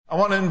I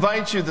want to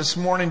invite you this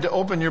morning to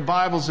open your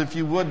Bibles, if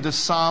you would, to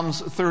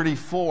Psalms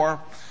 34.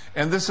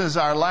 And this is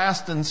our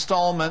last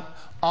installment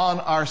on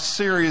our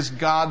series,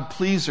 God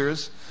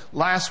Pleasers.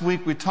 Last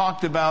week we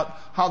talked about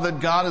how that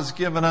God has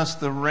given us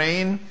the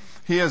reign.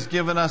 He has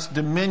given us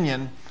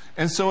dominion.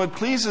 And so it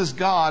pleases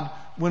God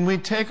when we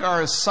take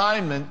our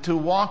assignment to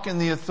walk in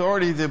the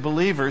authority of the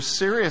believers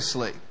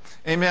seriously.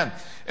 Amen.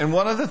 And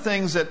one of the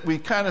things that we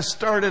kind of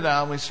started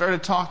on, we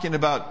started talking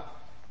about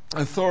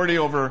authority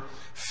over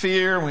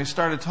fear, and we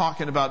started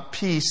talking about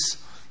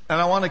peace. And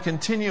I want to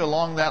continue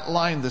along that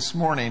line this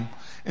morning.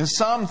 In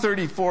Psalm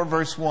 34,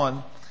 verse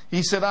 1,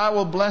 he said, I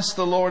will bless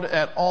the Lord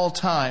at all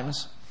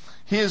times.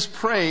 His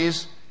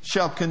praise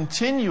shall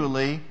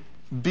continually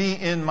be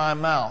in my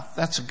mouth.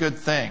 That's a good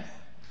thing.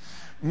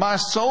 My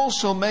soul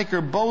shall make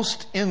her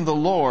boast in the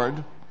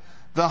Lord.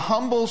 The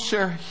humble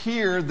shall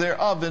hear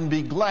thereof and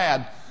be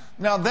glad.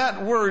 Now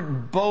that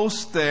word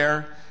boast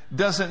there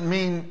doesn't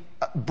mean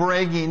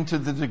bragging to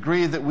the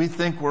degree that we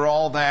think we're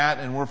all that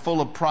and we're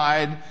full of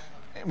pride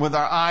with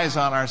our eyes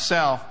on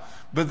ourselves.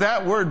 But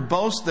that word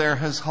boast there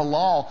has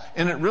halal,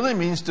 and it really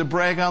means to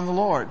brag on the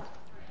Lord.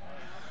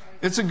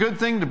 It's a good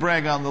thing to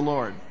brag on the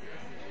Lord.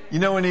 You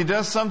know, when He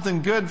does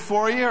something good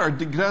for you or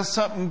does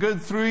something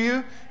good through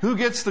you, who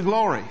gets the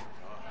glory?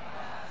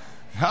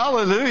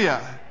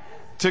 Hallelujah.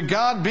 To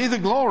God be the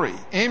glory.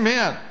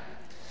 Amen.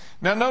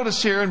 Now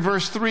notice here in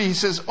verse 3, he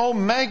says, Oh,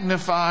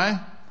 magnify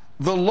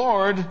the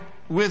Lord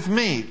with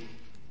me.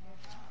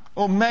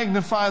 Oh,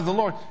 magnify the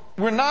Lord.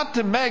 We're not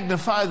to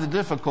magnify the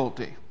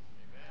difficulty.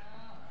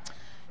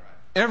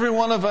 Every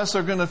one of us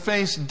are going to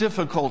face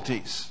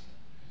difficulties.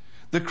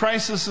 The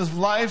crises of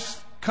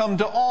life come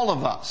to all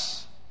of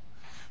us.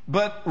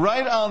 But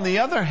right on the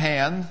other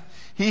hand,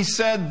 he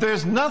said,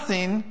 there's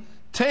nothing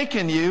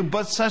taken you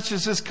but such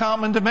as is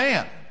common to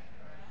man.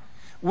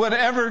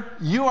 Whatever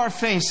you are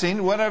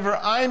facing, whatever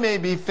I may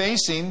be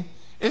facing,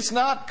 it's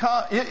not,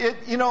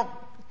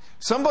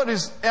 somebody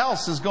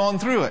else has gone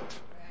through it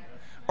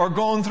or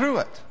going through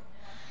it.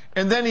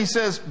 And then he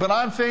says, but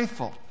I'm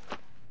faithful.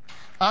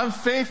 I'm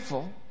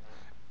faithful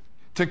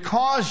to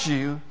cause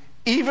you,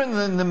 even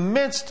in the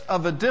midst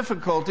of a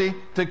difficulty,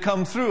 to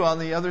come through on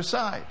the other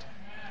side.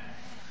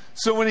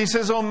 So when he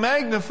says, oh,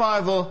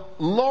 magnify the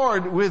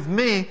Lord with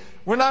me,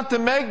 we're not to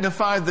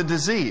magnify the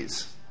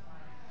disease.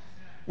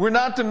 We're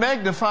not to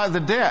magnify the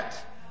debt.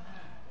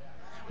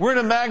 We're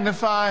to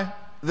magnify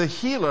the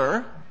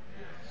healer,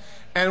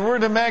 and we're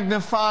to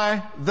magnify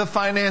the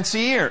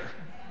financier,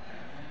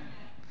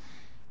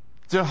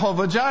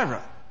 Jehovah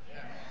Jireh.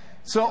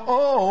 So,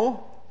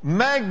 oh,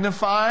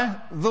 magnify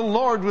the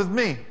Lord with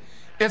me.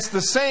 It's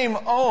the same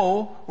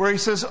oh where he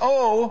says,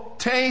 oh,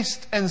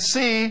 taste and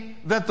see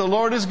that the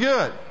Lord is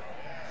good.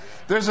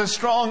 There's a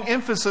strong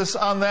emphasis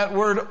on that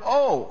word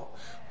oh.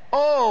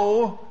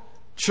 Oh,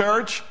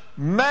 church,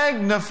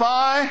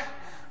 magnify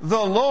the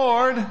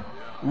Lord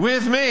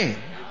with me.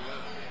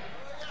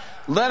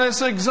 Let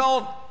us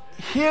exalt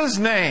His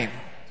name.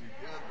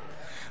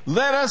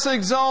 Let us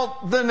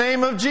exalt the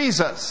name of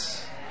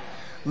Jesus.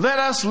 Let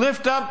us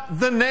lift up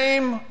the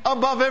name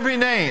above every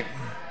name.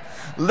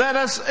 Let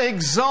us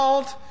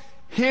exalt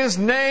His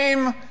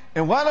name.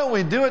 And why don't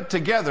we do it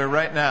together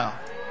right now?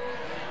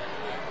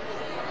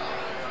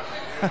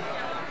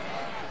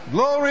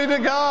 Glory to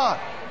God.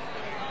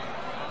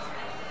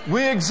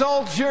 We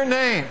exalt your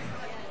name.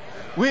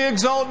 We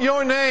exalt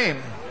your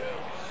name.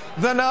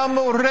 The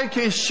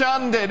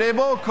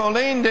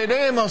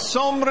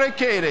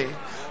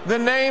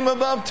name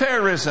above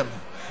terrorism.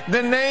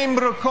 The name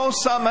the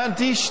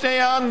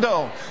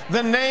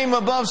name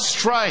above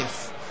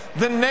strife.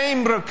 The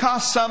name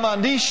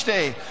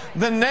the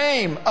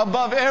name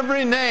above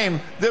every name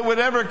that would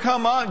ever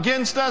come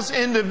against us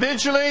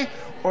individually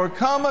or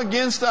come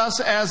against us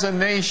as a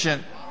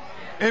nation.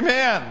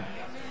 Amen.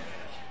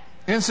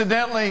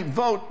 Incidentally,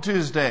 vote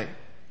Tuesday.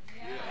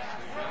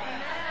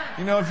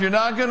 You know, if you're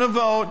not going to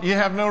vote, you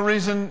have no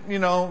reason,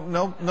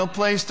 no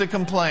place to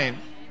complain.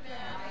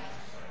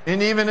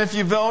 And even if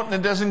you vote and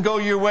it doesn't go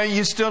your way,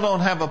 you still don't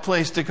have a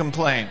place to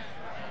complain.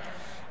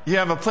 You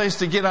have a place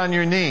to get on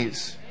your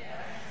knees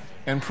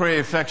and pray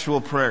effectual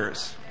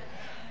prayers.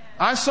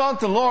 I sought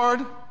the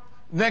Lord,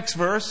 next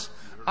verse,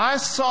 I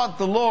sought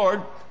the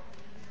Lord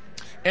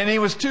and He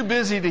was too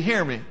busy to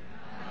hear me.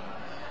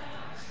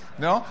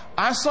 No,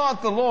 I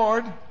sought the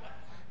Lord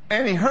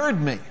and He heard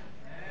me.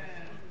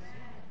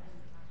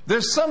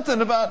 There's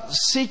something about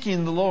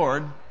seeking the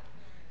Lord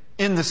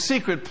in the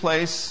secret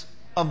place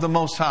of the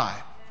Most High.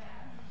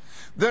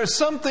 There's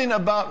something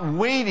about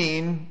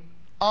waiting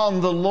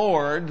on the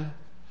Lord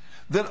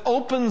that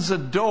opens a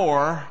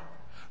door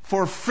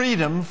for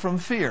freedom from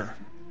fear.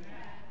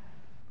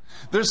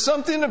 There's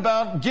something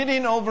about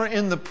getting over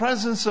in the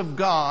presence of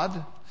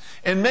God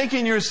and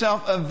making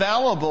yourself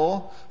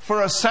available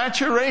for a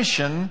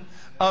saturation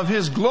of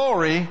His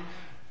glory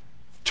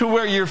to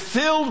where you're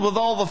filled with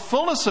all the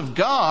fullness of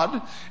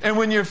God. And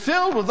when you're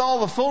filled with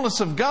all the fullness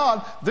of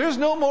God, there's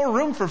no more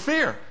room for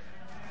fear.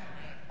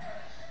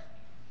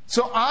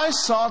 So I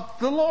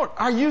sought the Lord.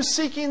 Are you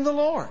seeking the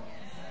Lord?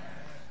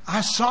 I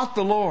sought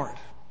the Lord.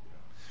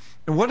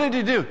 And what did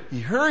He do?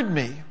 He heard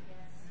me.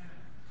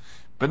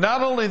 But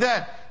not only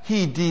that,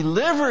 He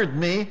delivered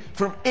me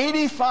from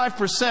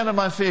 85% of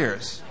my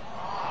fears.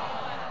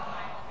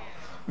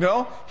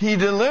 No, He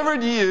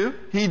delivered you,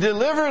 He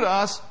delivered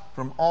us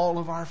from all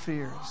of our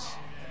fears.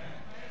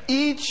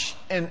 Each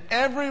and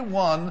every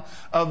one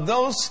of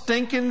those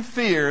stinking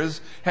fears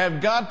have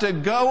got to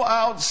go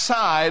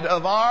outside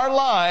of our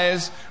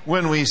lives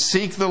when we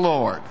seek the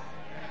Lord.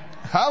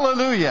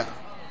 Hallelujah.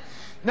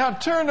 Now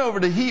turn over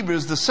to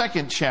Hebrews, the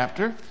 2nd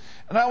chapter.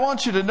 And I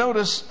want you to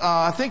notice,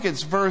 I think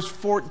it's verse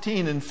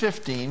 14 and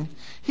 15.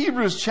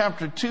 Hebrews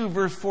chapter 2,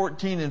 verse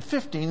 14 and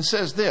 15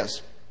 says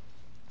this.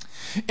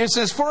 It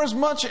says, "For as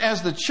much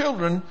as the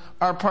children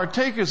are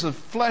partakers of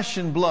flesh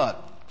and blood,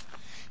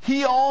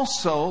 He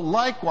also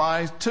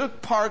likewise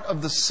took part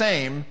of the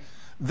same,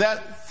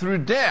 that through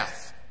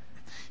death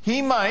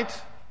He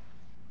might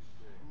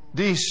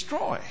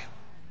destroy."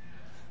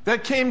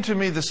 That came to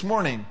me this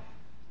morning.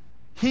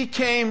 He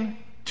came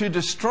to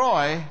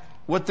destroy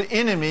what the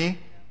enemy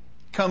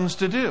comes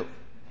to do.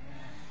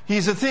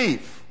 He's a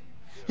thief.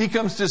 He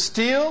comes to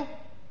steal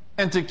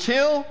and to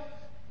kill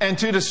and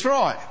to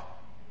destroy.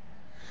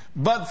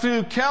 But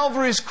through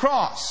Calvary's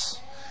cross,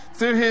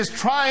 through His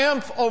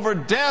triumph over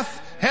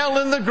death, hell,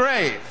 and the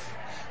grave,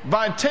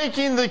 by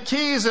taking the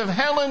keys of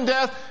hell and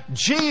death,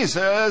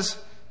 Jesus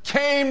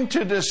came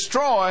to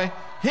destroy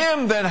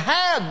him that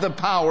had the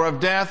power of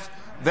death,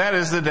 that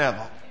is the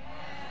devil.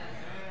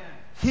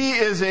 He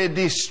is a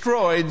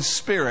destroyed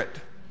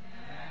spirit.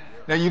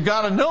 Now you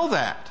got to know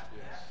that.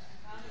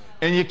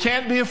 And you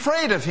can't be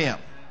afraid of him.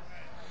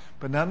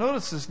 But now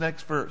notice this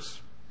next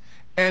verse.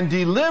 "And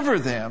deliver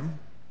them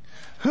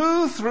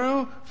who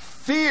through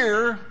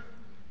fear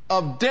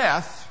of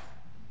death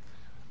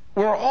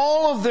were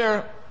all of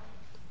their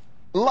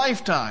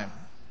lifetime,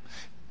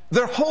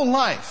 their whole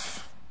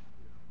life,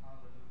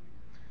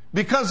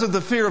 because of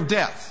the fear of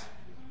death."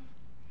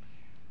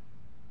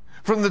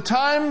 From the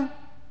time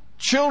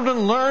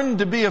children learn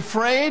to be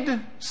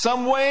afraid,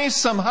 some way,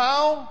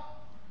 somehow,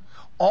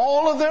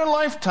 all of their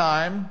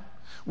lifetime,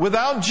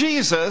 without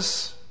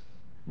Jesus,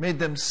 made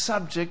them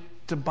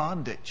subject to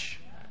bondage.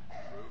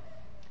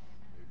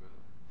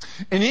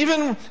 And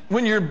even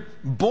when you're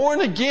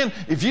born again,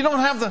 if you don't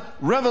have the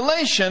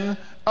revelation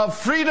of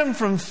freedom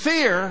from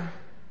fear,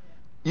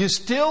 you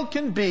still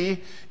can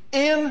be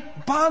in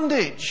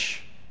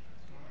bondage.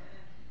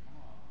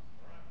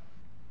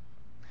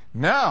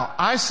 Now,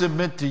 I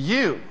submit to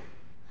you,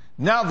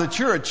 now that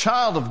you're a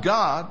child of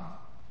God,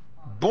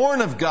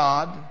 born of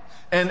God,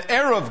 an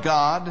heir of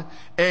God,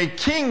 a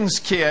king's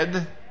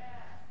kid,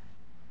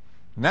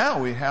 now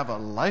we have a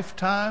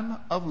lifetime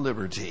of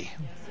liberty.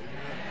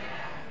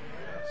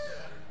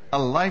 A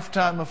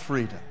lifetime of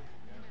freedom.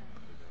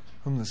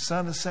 Whom the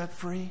Son has set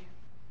free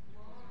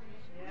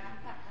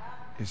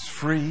is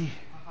free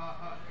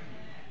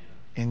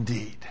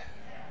indeed.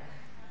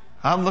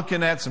 I'm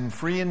looking at some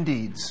free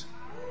indeeds.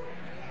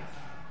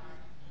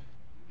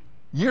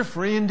 You're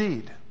free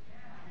indeed.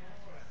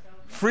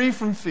 Free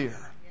from fear.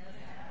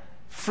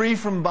 Free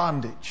from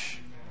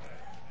bondage.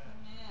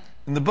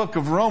 In the book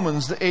of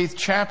Romans, the 8th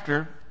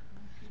chapter,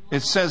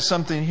 it says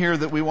something here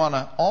that we want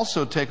to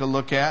also take a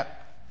look at.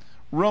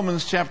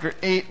 Romans chapter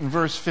 8 and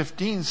verse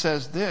 15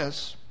 says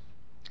this.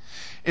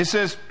 It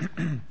says,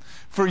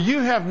 "For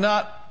you have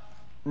not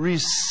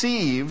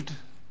received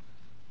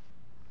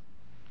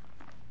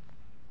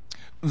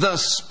the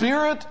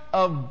spirit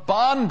of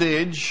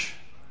bondage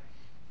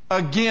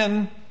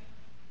again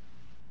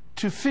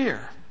to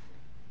fear,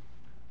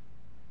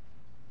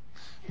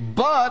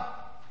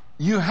 but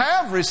you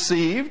have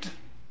received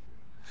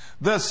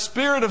the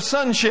spirit of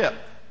sonship,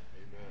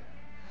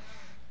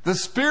 the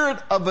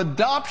spirit of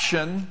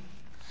adoption,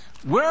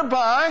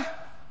 whereby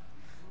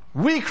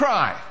we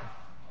cry."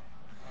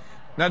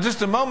 Now,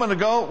 just a moment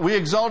ago, we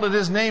exalted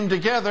His name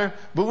together,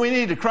 but we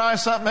need to cry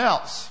something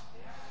else.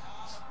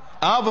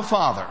 Abba,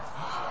 Father.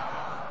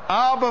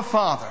 Abba,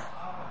 Father.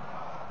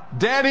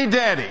 Daddy,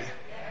 Daddy.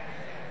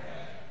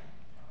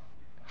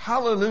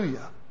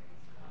 Hallelujah.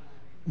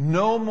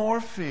 No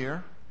more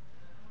fear.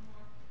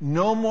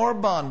 No more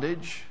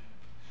bondage.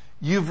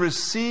 You've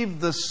received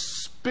the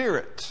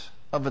spirit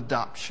of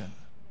adoption.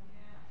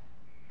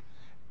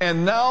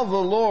 And now the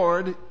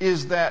Lord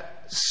is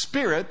that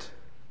Spirit.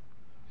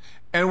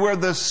 And where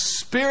the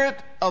Spirit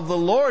of the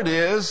Lord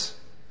is,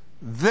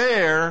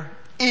 there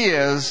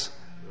is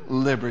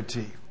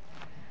liberty.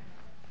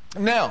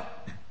 Now,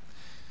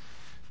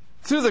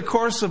 through the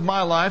course of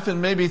my life,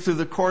 and maybe through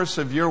the course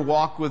of your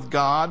walk with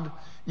God,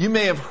 you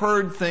may have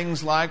heard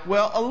things like,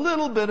 well, a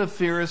little bit of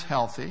fear is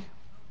healthy.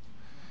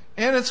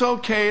 And it's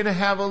okay to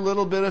have a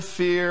little bit of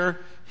fear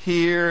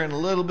here and a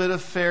little bit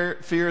of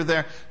fear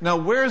there. Now,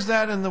 where's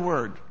that in the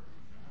Word?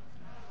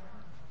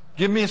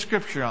 Give me a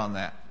scripture on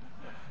that,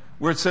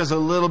 where it says a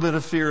little bit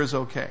of fear is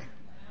okay.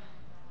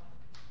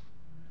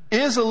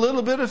 Is a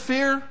little bit of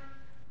fear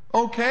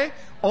okay?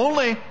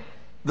 Only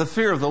the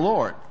fear of the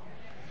Lord.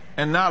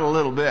 And not a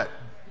little bit,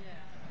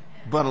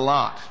 but a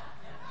lot.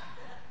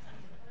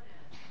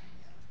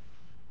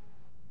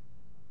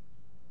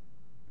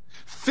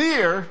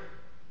 Fear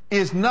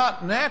is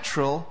not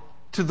natural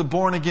to the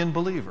born-again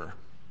believer.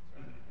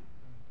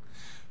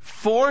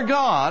 For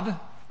God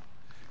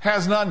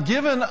has not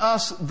given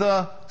us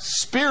the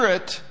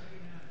spirit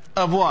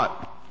of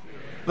what?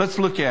 Let's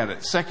look at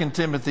it. 2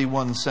 Timothy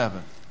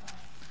 1:7.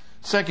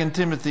 2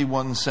 Timothy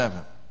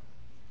 1:7.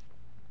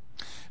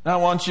 Now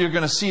I want you, you're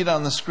going to see it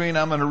on the screen.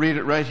 I'm going to read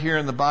it right here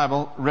in the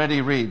Bible.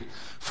 Ready, read.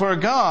 For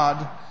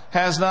God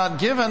has not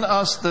given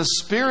us the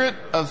spirit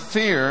of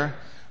fear,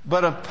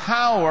 but of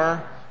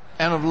power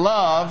and of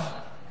love.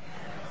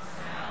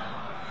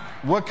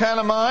 What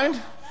kind of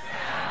mind?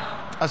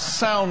 A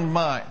sound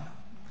mind.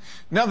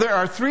 Now there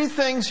are three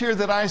things here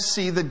that I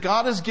see that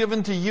God has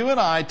given to you and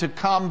I to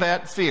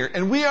combat fear.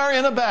 And we are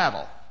in a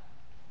battle.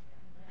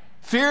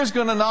 Fear is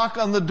going to knock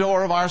on the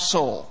door of our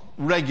soul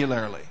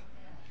regularly.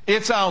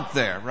 It's out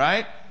there,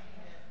 right?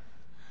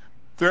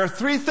 There are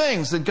three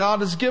things that God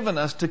has given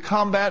us to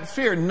combat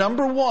fear.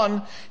 Number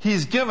one,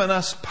 He's given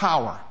us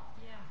power.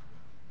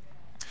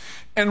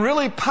 And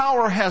really,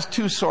 power has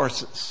two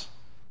sources.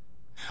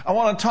 I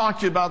want to talk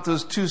to you about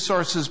those two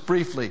sources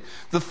briefly.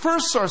 The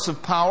first source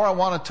of power I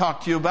want to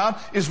talk to you about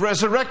is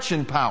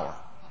resurrection power.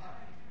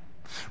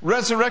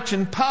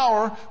 Resurrection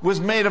power was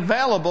made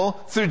available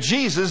through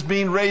Jesus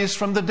being raised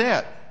from the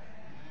dead.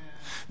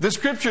 The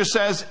Scripture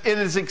says it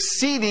is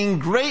exceeding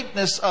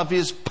greatness of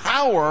His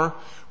power,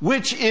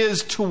 which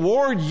is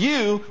toward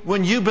you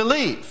when you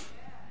believe.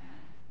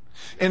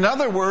 In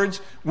other words,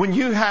 when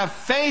you have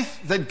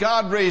faith that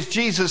God raised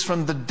Jesus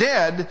from the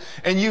dead,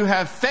 and you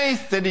have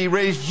faith that He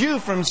raised you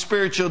from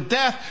spiritual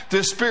death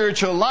to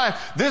spiritual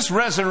life, this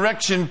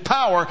resurrection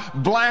power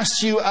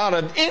blasts you out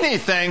of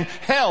anything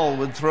hell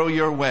would throw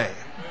your way.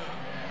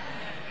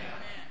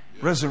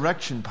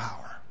 Resurrection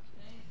power.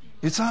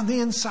 It's on the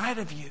inside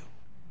of you.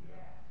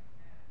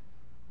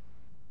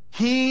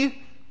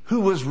 He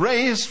who was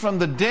raised from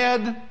the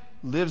dead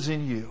lives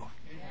in you.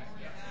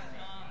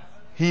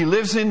 He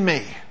lives in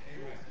me.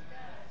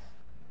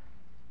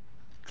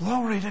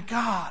 Glory to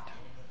God.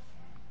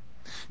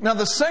 Now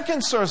the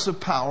second source of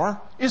power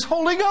is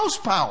Holy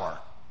Ghost power.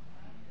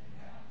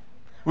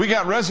 We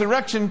got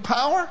resurrection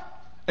power,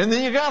 and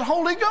then you got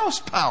Holy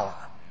Ghost power.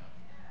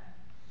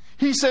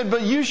 He said,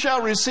 but you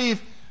shall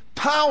receive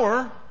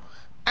power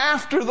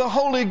after the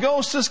Holy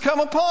Ghost has come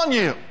upon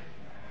you.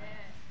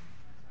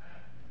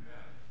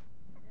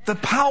 The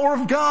power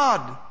of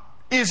God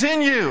is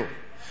in you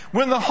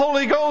when the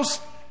Holy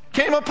Ghost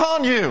came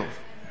upon you.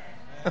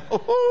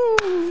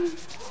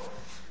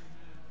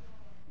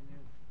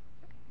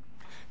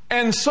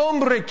 And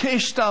sombre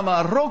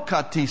kestama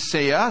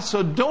rokatisea,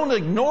 so don't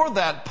ignore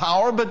that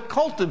power, but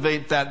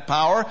cultivate that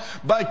power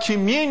by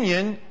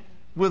communion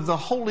with the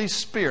Holy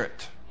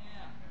Spirit.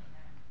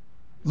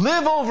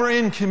 Live over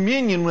in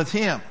communion with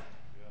Him.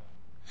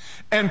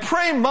 And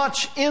pray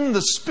much in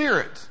the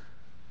Spirit.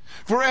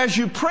 For as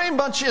you pray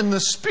much in the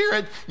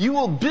Spirit, you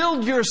will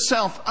build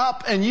yourself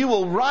up and you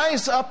will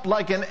rise up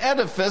like an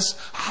edifice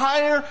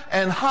higher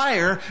and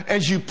higher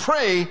as you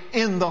pray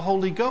in the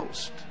Holy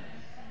Ghost.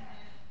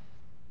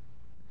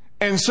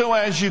 And so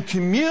as you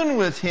commune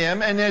with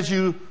Him and as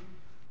you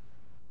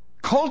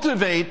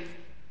cultivate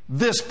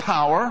this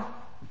power,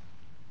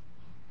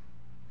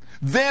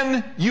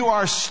 then you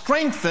are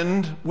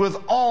strengthened with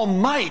all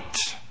might.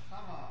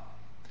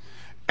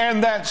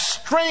 And that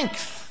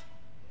strength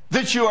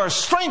that you are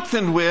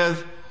strengthened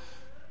with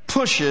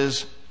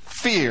pushes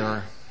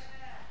fear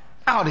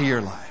out of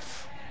your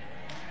life.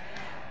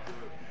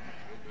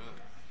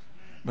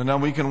 But now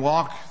we can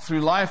walk through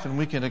life and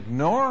we can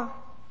ignore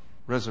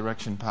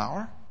resurrection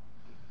power.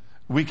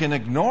 We can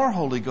ignore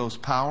Holy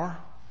Ghost power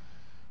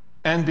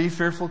and be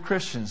fearful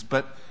Christians.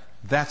 But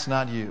that's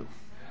not you.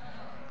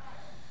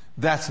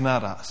 That's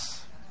not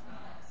us.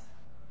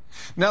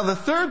 Now the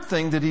third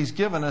thing that He's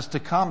given us to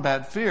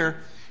combat fear,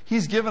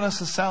 He's given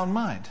us a sound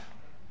mind.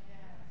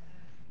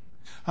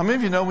 How many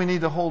of you know we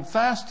need to hold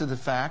fast to the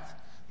fact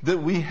that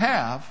we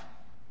have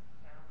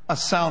a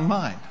sound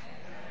mind?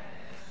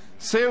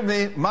 Say with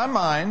me, my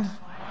mind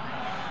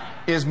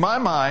is my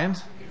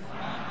mind,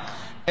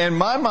 and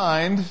my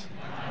mind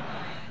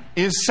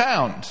is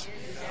sound.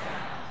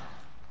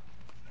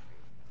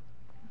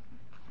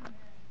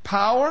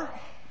 Power,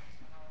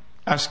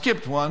 I've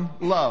skipped one,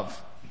 love.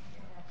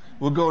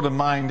 We'll go to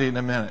mind in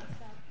a minute.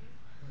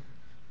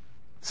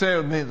 Say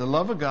with me, the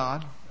love of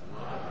God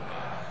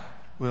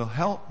will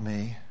help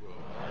me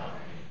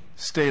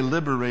stay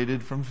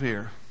liberated from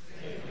fear.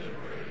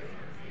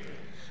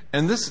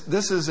 And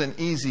this is an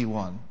easy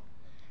one.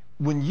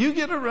 When you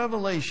get a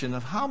revelation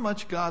of how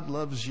much God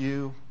loves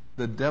you,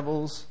 the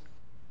devil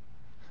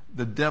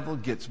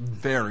gets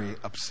very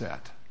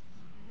upset.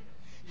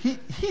 He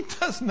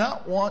does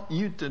not want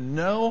you to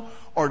know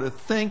or to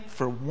think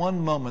for one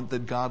moment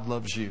that God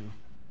loves you.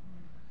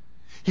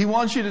 He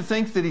wants you to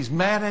think that He's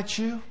mad at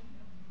you.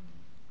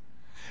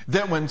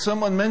 That when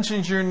someone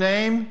mentions your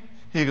name,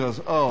 he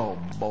goes, oh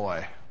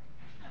boy.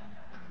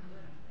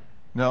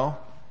 No.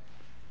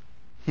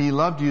 He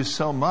loved you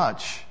so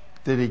much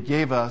that He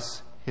gave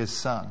us His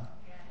Son.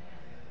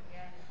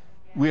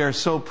 We are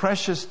so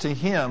precious to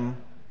Him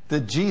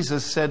that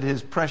Jesus shed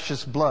His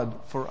precious blood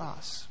for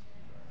us.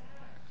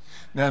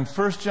 Now in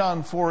 1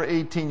 John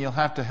 4:18, you'll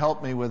have to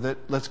help me with it.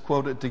 Let's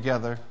quote it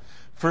together.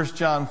 1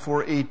 John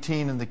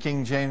 4:18 in the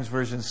King James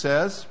Version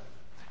says,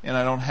 and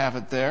I don't have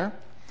it there,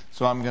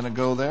 so I'm going to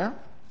go there.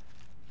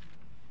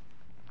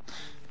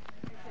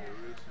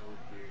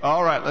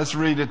 All right, let's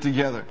read it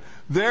together.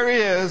 There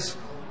is,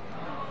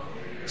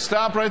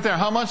 stop right there.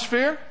 How much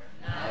fear?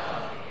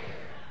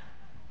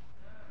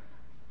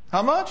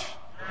 How much?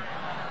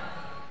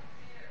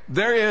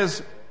 There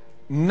is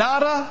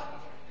nada,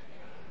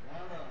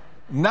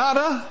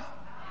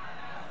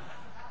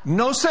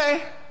 no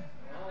say.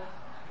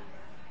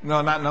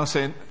 No, not no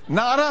say.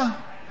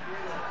 Nada.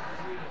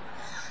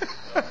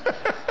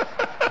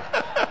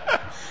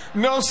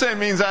 No say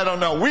means I don't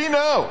know. We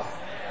know.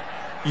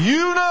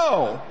 You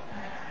know.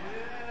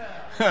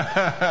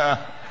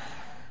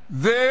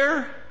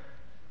 There.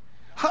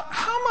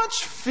 How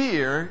much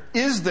fear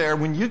is there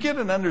when you get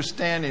an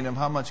understanding of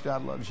how much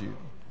God loves you?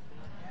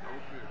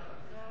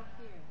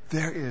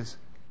 There is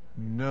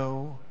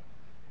no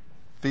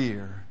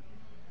fear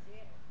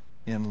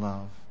in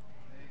love.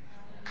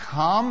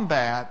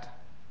 Combat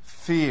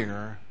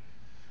fear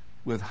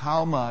with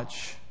how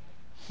much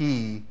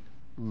He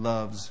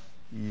loves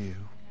you.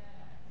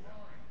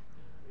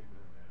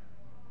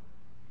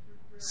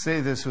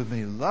 Say this with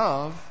me.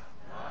 Love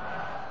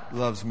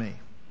loves me.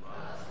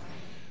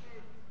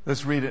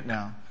 Let's read it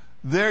now.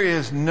 There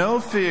is no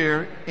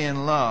fear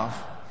in love,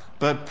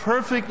 but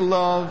perfect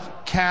love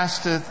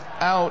casteth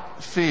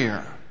out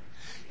fear.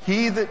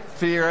 He that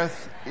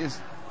feareth is...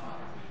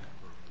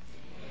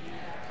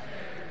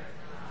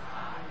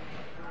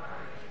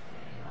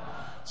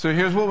 So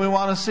here's what we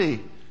want to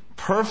see.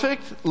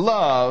 Perfect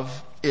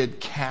love, it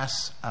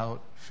casts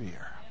out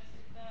fear.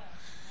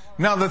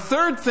 Now the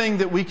third thing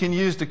that we can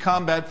use to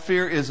combat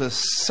fear is a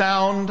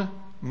sound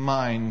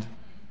mind.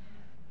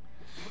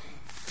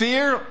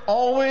 Fear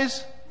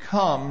always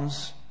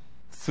comes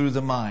through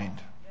the mind.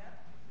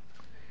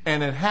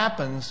 And it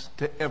happens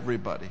to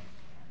everybody.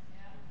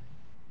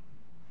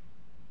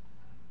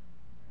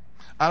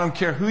 I don't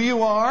care who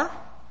you are.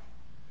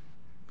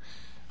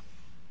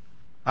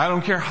 I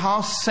don't care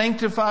how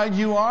sanctified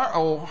you are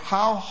or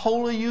how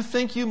holy you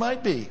think you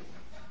might be.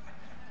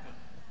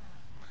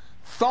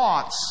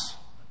 Thoughts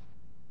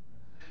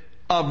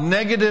of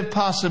negative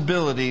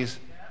possibilities,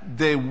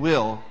 they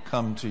will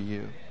come to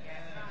you.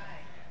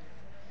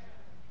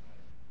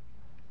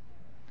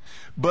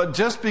 But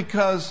just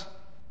because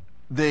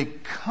they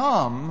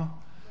come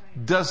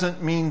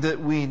doesn't mean that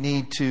we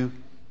need to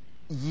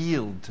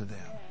yield to them.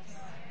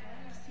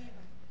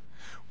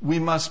 We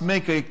must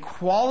make a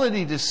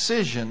quality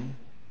decision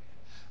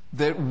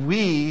that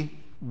we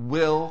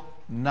will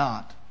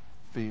not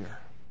fear.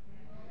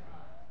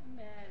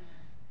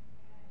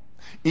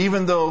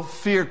 Even though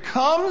fear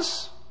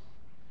comes,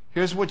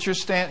 here's what your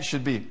stance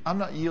should be. I'm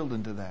not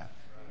yielding to that.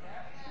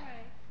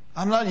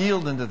 I'm not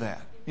yielding to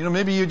that. You know,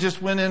 maybe you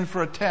just went in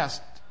for a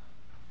test.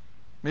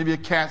 Maybe a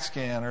CAT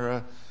scan or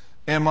a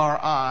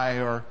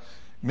MRI or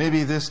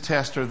maybe this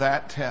test or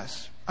that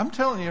test. I'm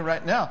telling you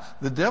right now,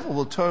 the devil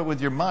will toy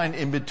with your mind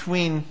in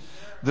between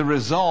the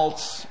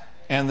results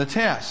and the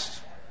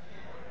test.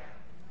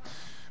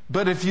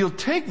 But if you'll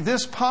take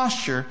this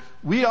posture,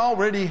 we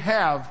already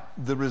have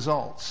the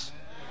results.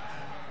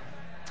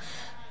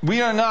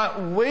 We are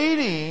not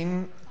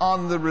waiting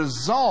on the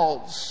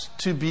results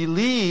to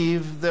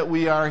believe that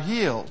we are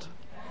healed.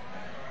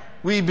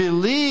 We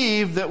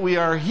believe that we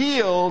are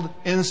healed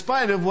in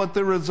spite of what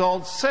the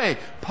results say,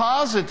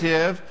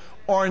 positive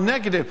or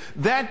negative.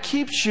 That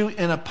keeps you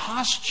in a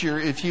posture,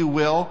 if you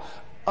will,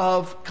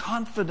 of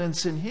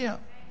confidence in Him.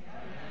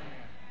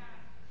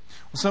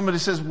 Well, somebody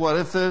says, what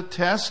if the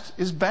test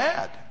is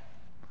bad?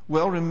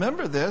 Well,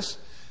 remember this,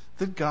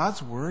 that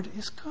God's Word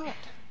is good.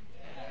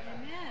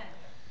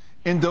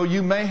 And though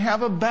you may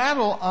have a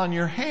battle on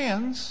your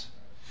hands,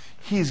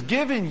 He's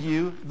given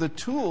you the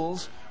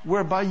tools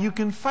whereby you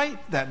can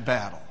fight that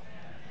battle.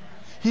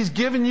 He's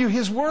given you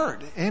His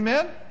Word.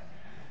 Amen?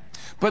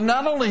 But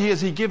not only has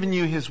He given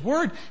you His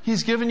Word,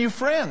 He's given you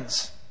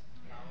friends.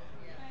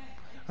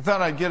 I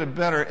thought I'd get a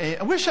better...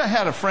 I wish I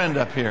had a friend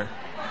up here.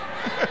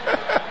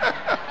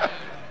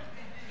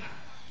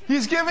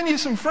 He's given you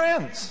some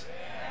friends.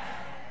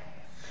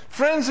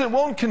 Friends that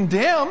won't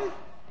condemn.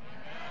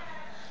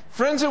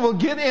 Friends that will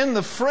get in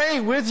the fray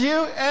with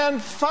you and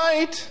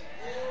fight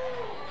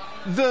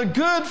the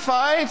good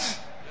fight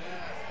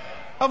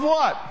of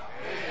what?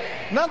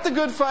 Not the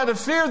good fight of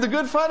fear, the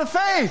good fight of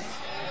faith.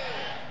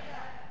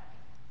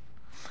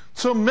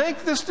 So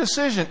make this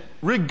decision.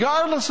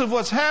 Regardless of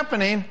what's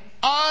happening,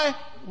 I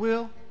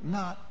will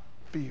not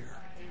fear.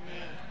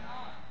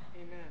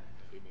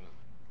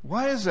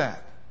 Why is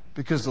that?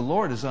 Because the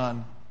Lord is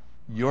on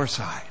your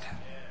side.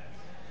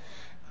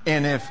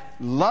 And if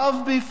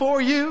love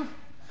before you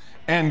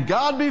and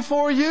God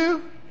before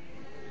you,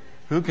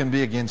 who can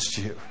be against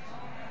you?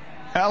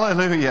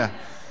 Hallelujah.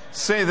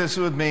 Say this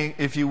with me,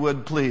 if you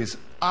would, please.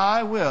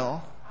 I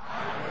will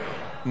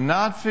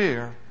not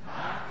fear,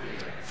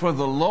 for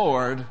the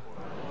Lord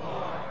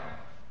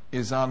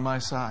is on my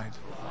side.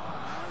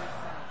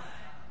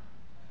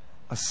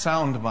 A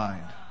sound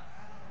mind.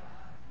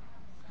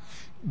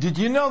 Did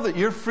you know that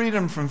your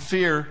freedom from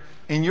fear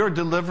and your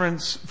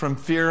deliverance from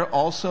fear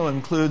also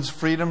includes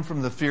freedom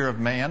from the fear of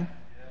man?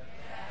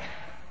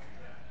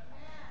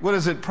 What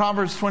is it?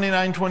 Proverbs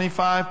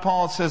 29:25,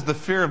 Paul says, the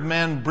fear of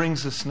man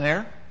brings a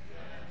snare.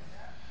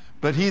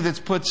 But he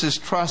that puts his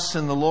trust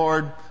in the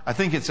Lord, I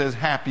think it says,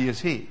 happy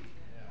is he.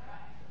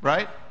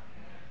 Right?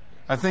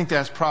 I think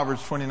that's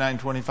Proverbs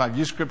 29:25.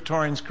 You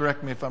scriptorians,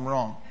 correct me if I'm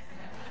wrong.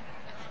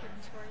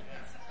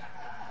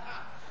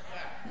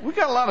 We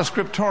got a lot of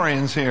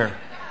scriptorians here.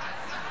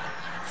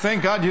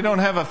 Thank God you don't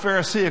have a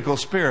Pharisaical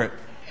spirit.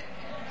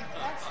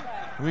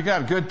 We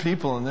got good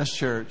people in this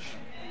church.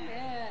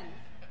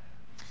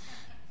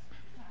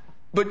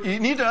 But you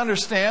need to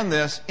understand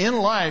this. In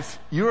life,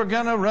 you're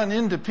going to run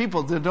into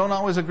people that don't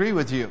always agree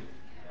with you.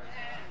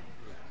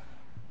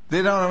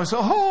 They don't always say,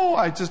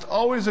 I just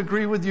always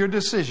agree with your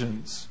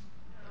decisions.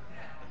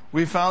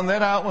 We found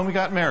that out when we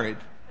got married.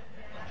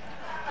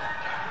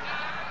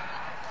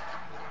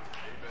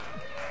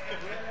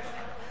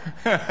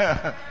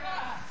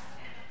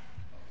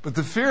 But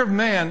the fear of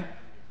man,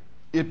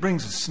 it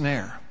brings a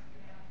snare.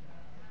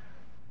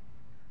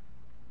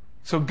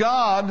 So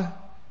God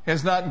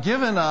has not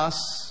given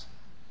us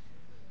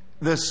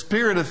the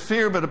spirit of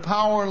fear, but a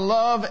power,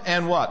 love,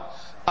 and what?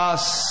 A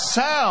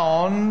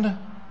sound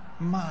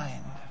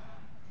mind.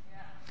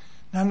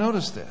 Now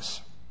notice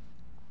this.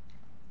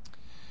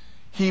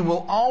 He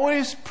will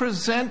always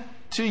present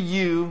to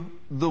you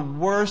the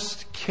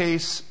worst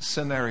case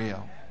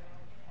scenario.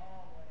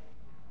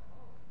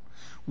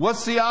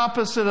 What's the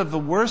opposite of the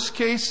worst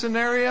case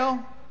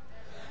scenario?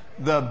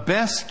 The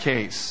best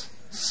case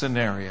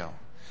scenario.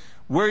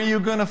 Where are you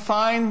going to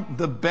find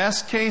the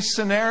best case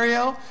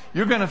scenario?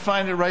 You're going to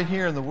find it right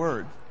here in the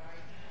Word.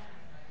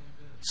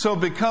 So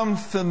become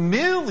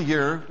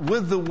familiar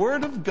with the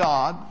Word of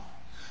God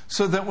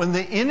so that when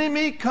the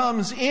enemy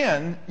comes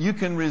in, you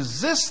can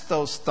resist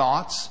those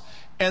thoughts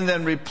and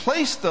then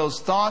replace those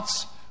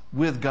thoughts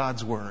with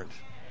God's Word.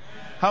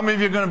 How many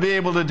of you are going to be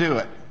able to do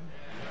it?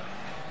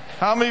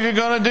 How many of you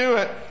are going to do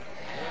it?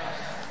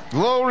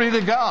 Glory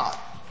to God.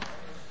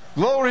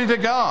 Glory to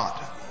God.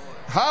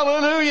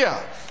 Hallelujah.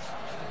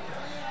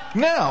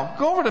 Now,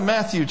 go over to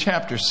Matthew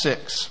chapter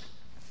 6.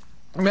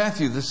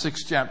 Matthew, the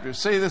 6th chapter.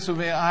 Say this with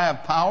me. I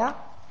have power.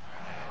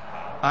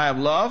 I have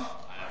love.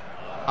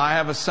 I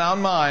have a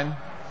sound mind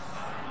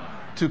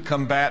to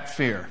combat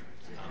fear.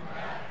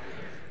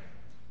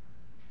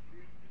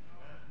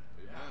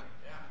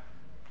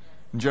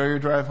 Enjoy your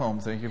drive home.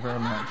 Thank you very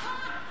much.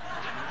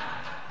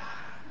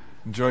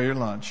 Enjoy your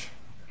lunch.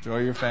 Enjoy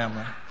your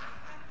family.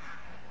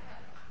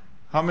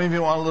 How many of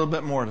you want a little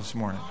bit more this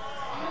morning?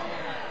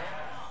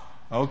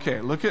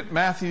 Okay, look at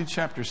Matthew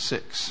chapter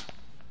 6.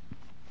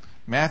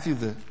 Matthew,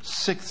 the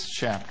 6th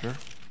chapter.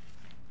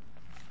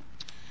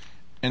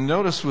 And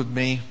notice with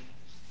me,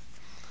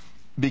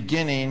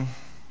 beginning,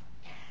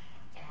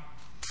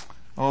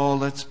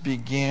 let's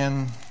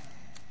begin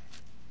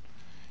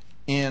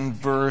in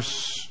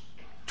verse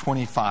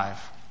 25.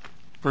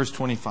 Verse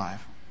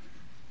 25.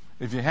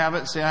 If you have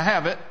it, say, I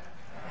have it.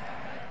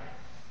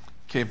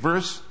 Okay,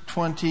 verse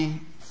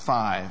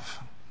 25.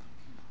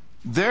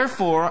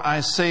 Therefore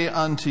I say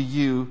unto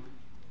you,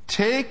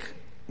 take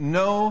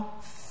no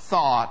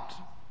thought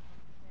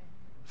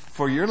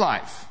for your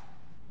life.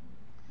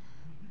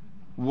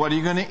 What are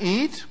you going to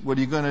eat? What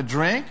are you going to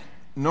drink?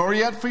 Nor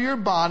yet for your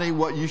body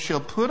what you shall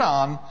put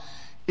on.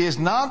 Is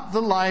not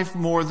the life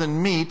more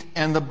than meat,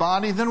 and the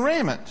body than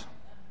raiment?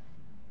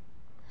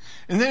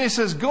 And then he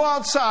says, go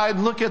outside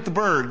and look at the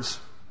birds.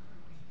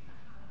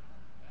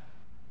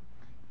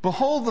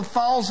 Behold the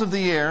fowls of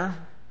the air,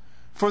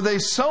 for they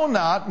sow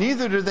not,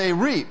 neither do they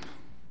reap,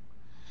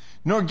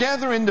 nor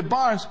gather into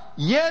barns,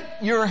 yet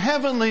your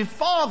heavenly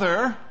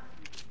Father,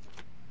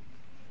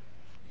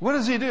 what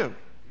does He do?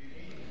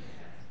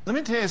 Let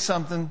me tell you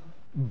something.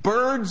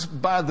 Birds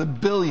by the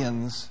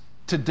billions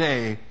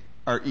today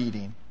are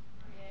eating.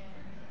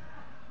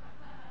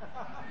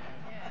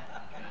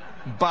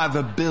 By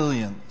the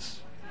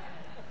billions.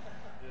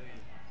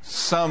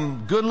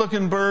 Some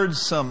good-looking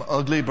birds, some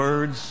ugly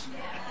birds,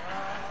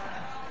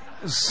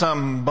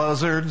 some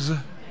buzzards.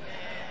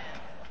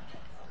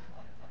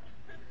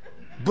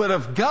 But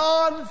if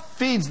God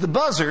feeds the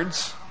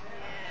buzzards,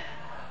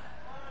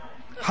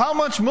 how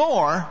much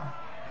more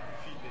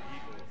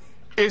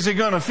is He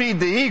going to feed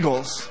the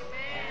eagles?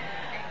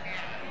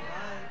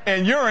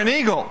 And you're an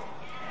eagle.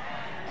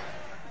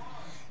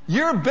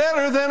 You're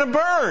better than a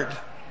bird.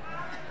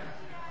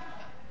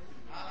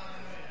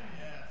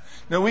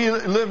 Now, we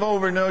live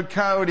over near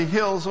Coyote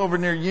Hills, over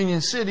near Union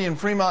City in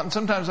Fremont, and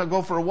sometimes I'll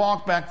go for a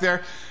walk back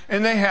there,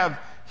 and they have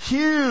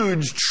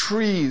huge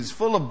trees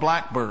full of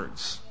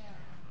blackbirds.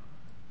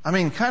 I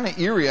mean, kind of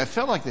eerie. I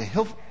felt like the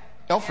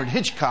Alfred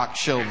Hitchcock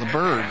show, the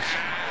birds.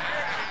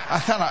 I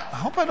thought, I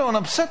hope I don't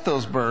upset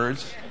those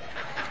birds.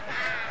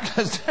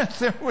 Because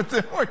there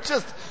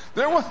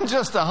wasn't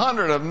just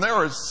 100 of them. There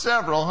were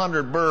several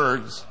hundred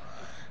birds.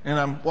 And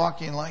I'm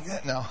walking like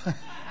that now.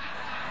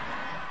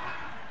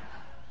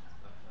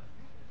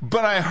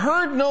 But I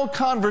heard no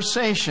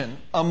conversation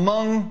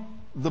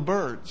among the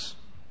birds.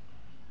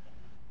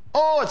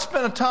 Oh, it's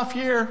been a tough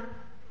year.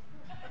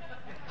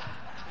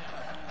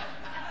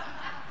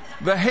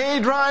 The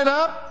hay dried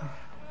up.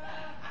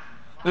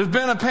 There's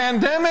been a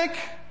pandemic.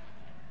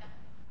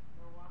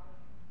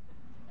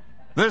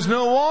 There's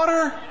no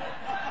water.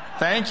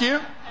 Thank you.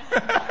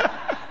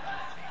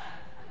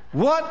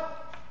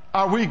 What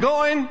are we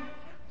going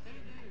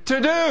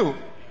to do?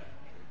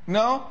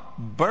 No,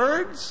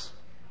 birds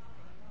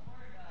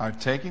are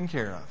taken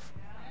care of.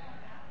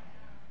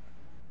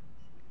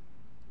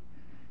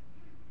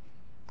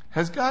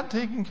 Has God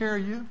taken care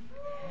of you?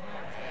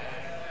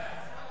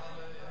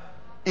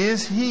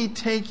 Is He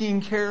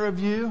taking care of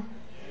you?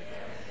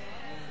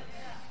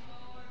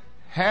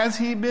 Has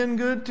He been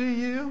good to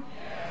you?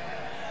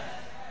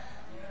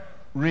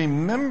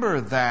 Remember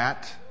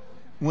that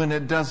when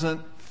it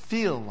doesn't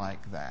feel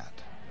like that.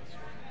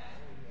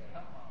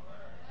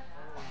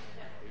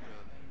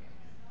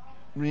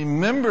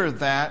 Remember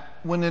that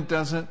when it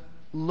doesn't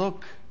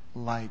look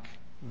like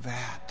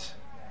that.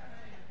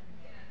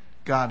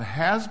 God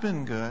has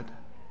been good.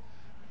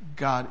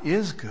 God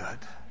is good.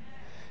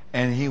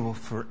 And He will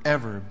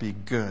forever be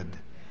good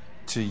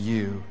to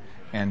you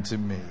and to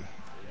me.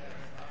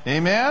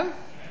 Amen?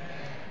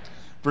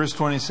 Verse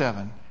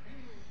 27.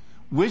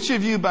 Which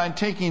of you by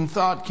taking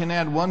thought can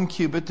add 1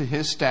 cubit to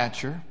his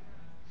stature?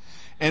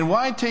 And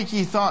why take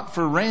ye thought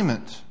for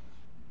raiment?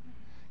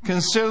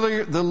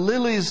 Consider the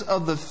lilies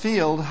of the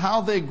field,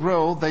 how they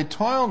grow. They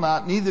toil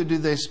not, neither do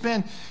they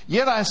spin.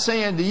 Yet I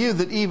say unto you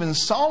that even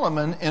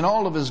Solomon in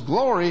all of his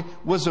glory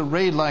was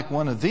arrayed like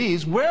one of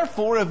these.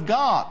 Wherefore, if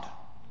God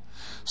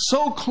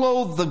so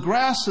clothe the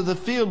grass of the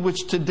field,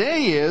 which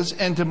today is,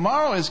 and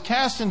tomorrow is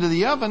cast into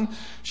the oven,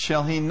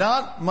 shall He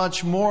not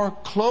much more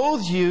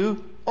clothe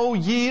you, O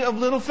ye of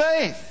little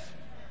faith?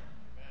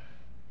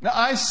 Now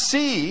I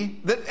see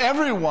that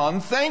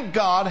everyone, thank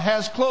God,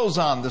 has clothes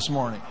on this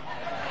morning.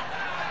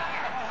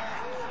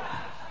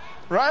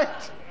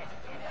 Right?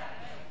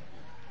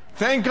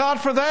 Thank God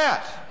for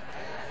that.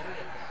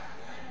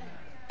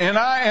 And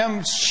I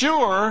am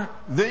sure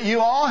that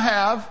you all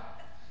have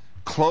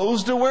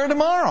clothes to wear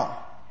tomorrow.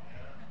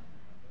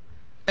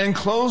 And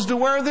clothes to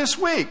wear this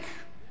week.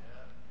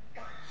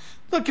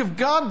 Look, if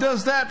God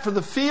does that for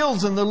the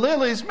fields and the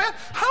lilies, man,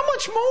 how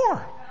much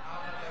more?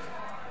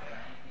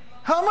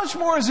 How much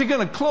more is He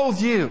going to clothe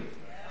you?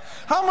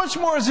 How much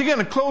more is He going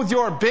to clothe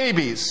your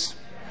babies?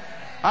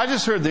 I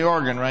just heard the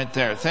organ right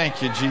there.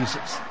 Thank you,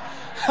 Jesus.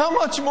 How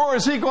much more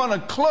is He going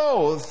to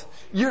clothe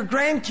your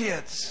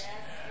grandkids?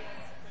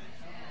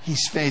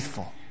 He's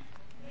faithful.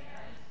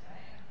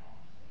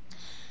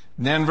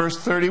 And then verse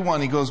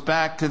 31, he goes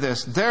back to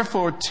this.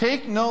 Therefore,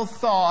 take no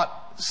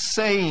thought,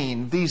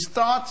 saying, these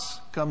thoughts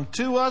come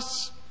to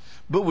us,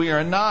 but we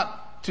are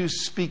not to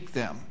speak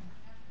them.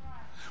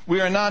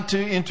 We are not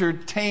to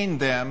entertain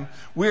them.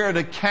 We are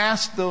to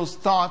cast those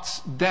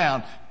thoughts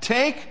down.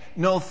 Take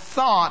no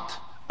thought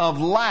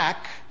of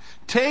lack.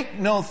 Take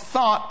no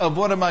thought of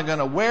what am I going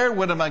to wear?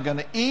 What am I going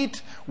to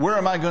eat? Where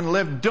am I going to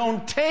live?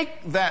 Don't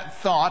take that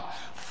thought.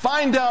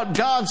 Find out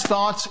God's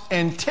thoughts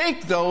and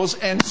take those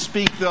and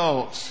speak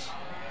those.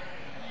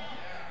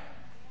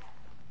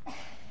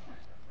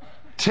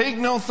 Take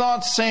no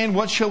thought saying,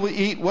 what shall we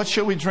eat? What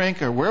shall we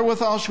drink? Or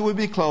wherewithal shall we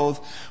be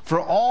clothed? For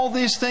all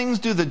these things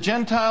do the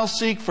Gentiles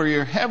seek, for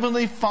your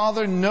heavenly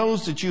Father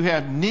knows that you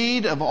have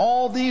need of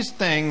all these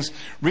things.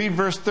 Read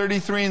verse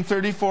 33 and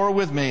 34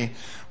 with me.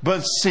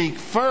 But seek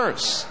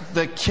first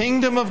the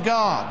kingdom of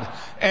God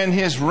and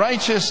His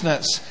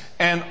righteousness,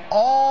 and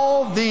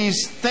all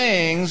these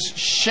things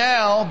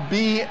shall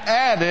be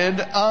added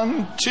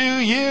unto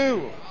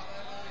you.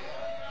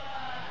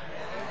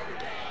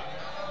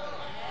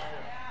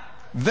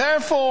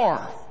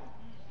 Therefore,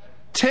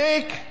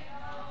 take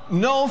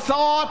no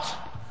thought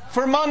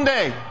for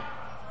Monday.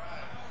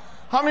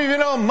 How many of you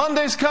know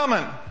Monday's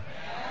coming?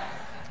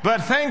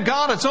 But thank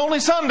God it's only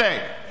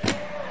Sunday.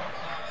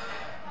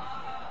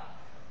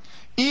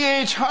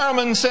 E.H.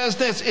 Harmon says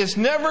this: it's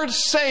never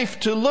safe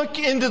to look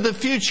into the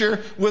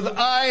future with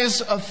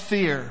eyes of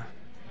fear.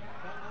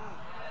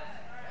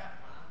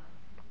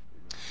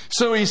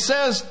 So he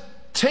says,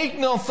 take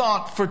no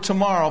thought for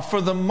tomorrow,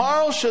 for the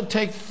morrow shall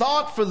take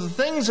thought for the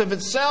things of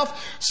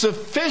itself.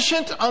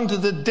 Sufficient unto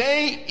the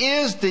day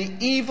is the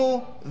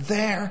evil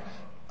thereof.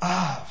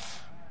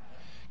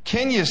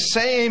 Can you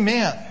say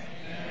amen?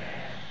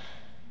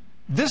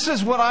 This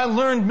is what I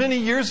learned many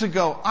years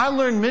ago. I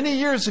learned many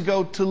years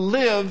ago to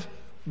live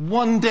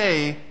one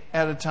day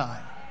at a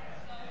time.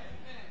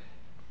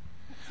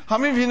 How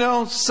many of you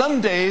know some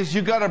days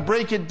you got to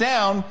break it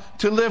down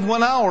to live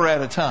 1 hour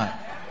at a time?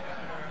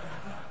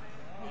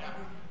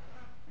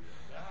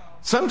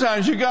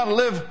 Sometimes you got to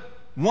live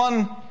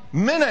 1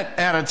 minute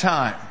at a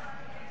time.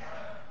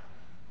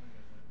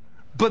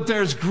 But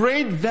there's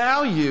great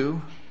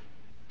value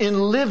in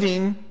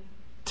living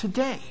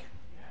today.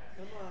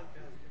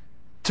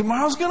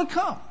 Tomorrow's going to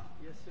come.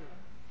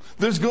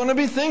 There's going to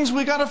be things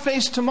we got to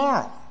face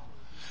tomorrow.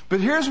 But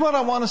here's what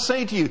I want to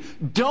say to you.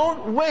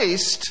 Don't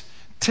waste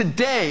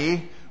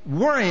today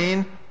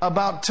worrying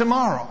about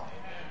tomorrow.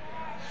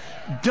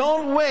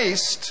 Don't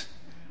waste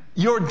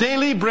your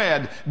daily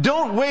bread.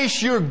 Don't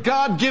waste your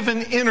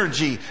God-given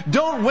energy.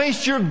 Don't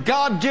waste your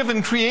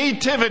God-given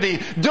creativity.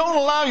 Don't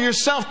allow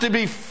yourself to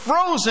be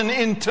frozen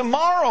in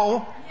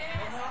tomorrow.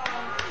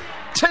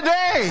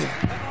 Today.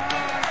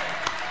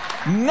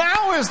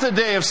 Now is the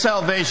day of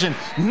salvation.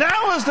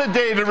 Now is the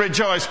day to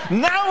rejoice.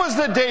 Now is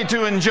the day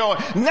to enjoy.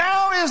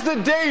 Now is the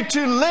day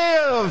to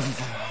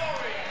live.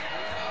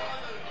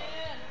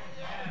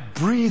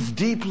 Breathe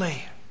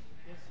deeply.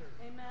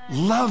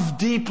 Love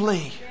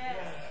deeply.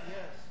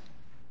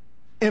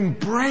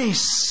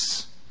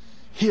 Embrace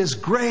His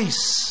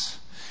grace.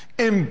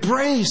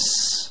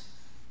 Embrace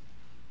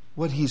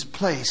what He's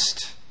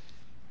placed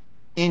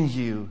in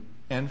you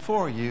and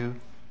for you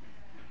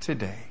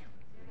today.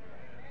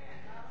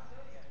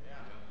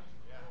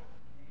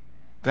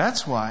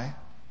 That's why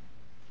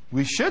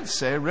we should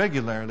say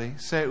regularly,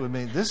 say it with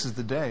me, this is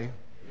the day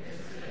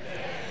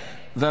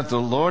that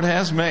the Lord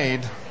has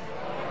made.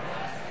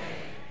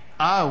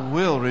 I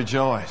will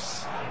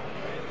rejoice.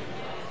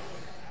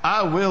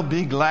 I will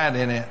be glad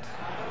in it.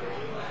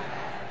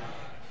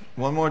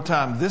 One more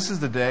time. This is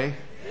the day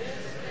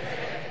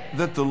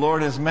that the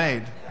Lord has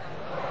made.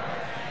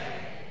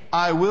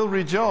 I will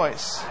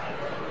rejoice.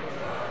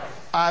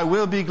 I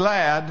will be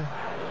glad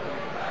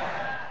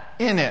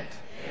in it.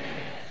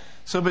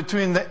 So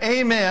between the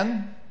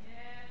amen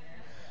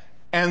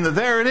and the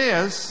there it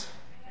is,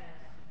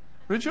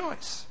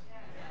 rejoice.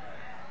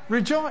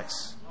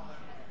 Rejoice.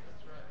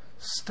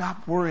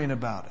 Stop worrying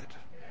about it.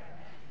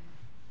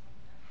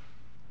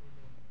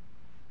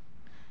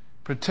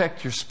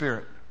 Protect your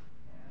spirit.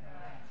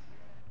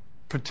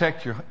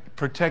 Protect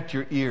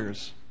your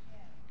ears.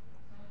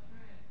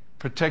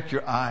 Protect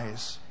your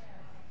eyes.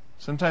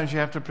 Sometimes you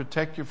have to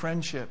protect your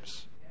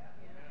friendships.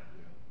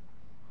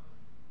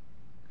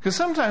 Because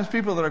sometimes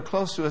people that are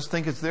close to us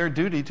think it's their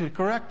duty to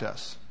correct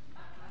us.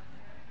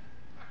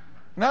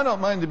 And I don't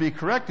mind to be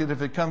corrected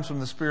if it comes from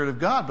the Spirit of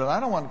God, but I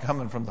don't want it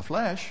coming from the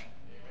flesh.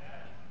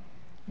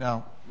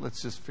 Now,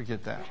 let's just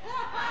forget that.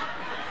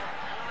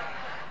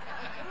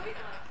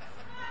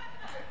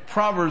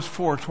 Proverbs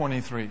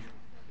 4:23.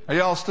 Are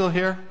y'all still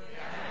here?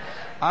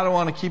 I don't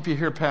want to keep you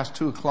here past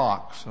 2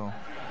 o'clock, so.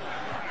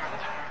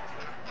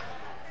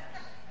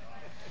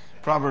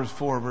 Proverbs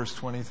 4, verse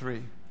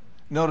 23.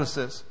 Notice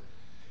this.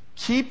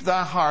 Keep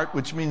thy heart,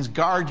 which means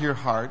guard your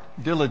heart,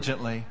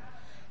 diligently,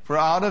 for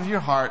out of your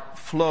heart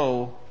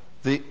flow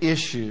the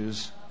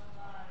issues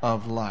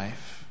of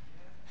life.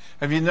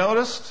 Have you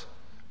noticed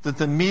that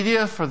the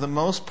media, for the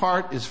most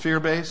part, is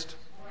fear-based?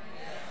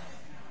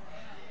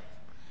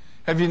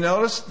 Have you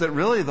noticed that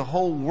really the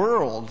whole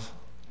world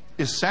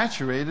is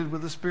saturated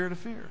with the spirit of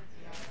fear?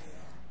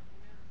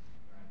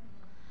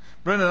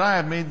 Brenda and I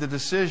have made the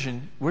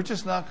decision, we're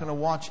just not going to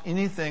watch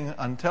anything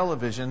on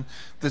television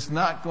that's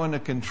not going to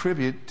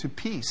contribute to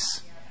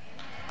peace.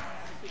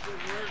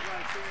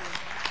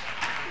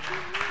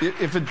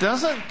 If it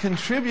doesn't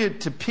contribute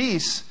to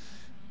peace,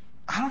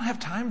 I don't have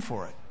time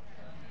for it.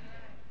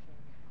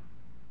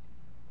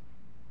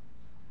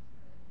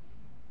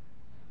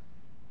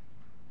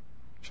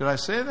 Should I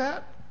say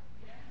that?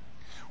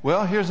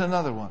 Well, here's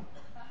another one.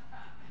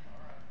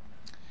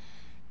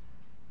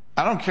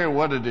 I don't care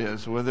what it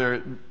is, whether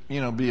it,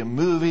 be a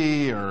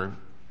movie or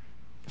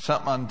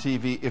something on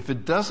TV. If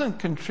it doesn't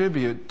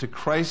contribute to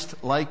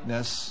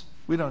Christ-likeness,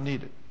 we don't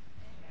need it.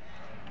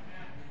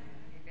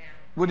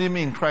 What do you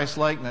mean,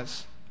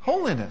 Christ-likeness?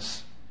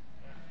 Holiness.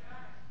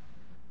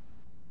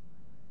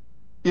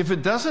 If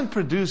it doesn't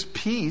produce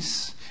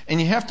peace,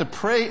 and you have to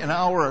pray an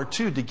hour or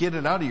two to get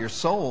it out of your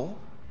soul,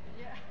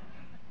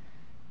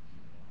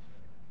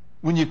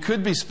 when you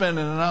could be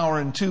spending an hour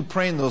and two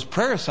praying those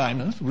prayer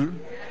assignments.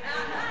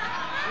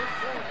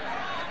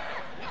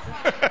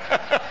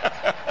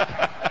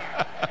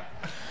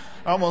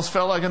 I almost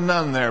felt like a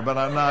nun there, but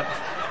I'm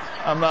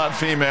not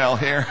female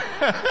here.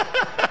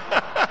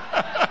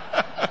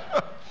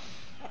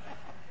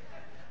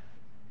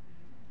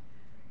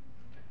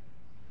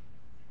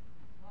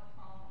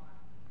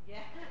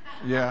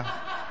 Yeah.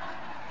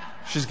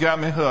 She's got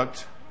me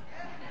hooked.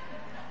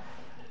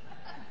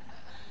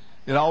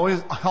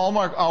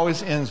 Hallmark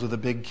always ends with a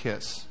big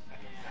kiss.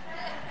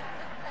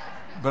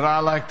 But I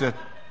like to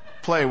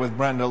play with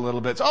Brenda a little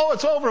bit. Oh,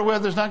 it's over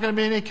with. There's not going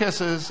to be any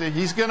kisses.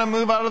 He's going to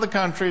move out of the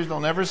country. They'll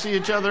never see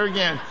each other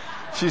again.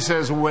 She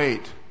says,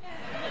 wait.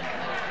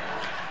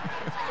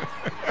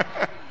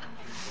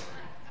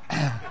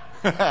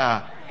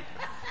 And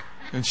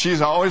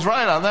she's always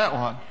right on that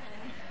one.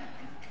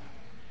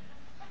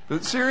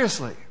 But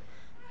seriously,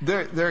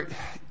 you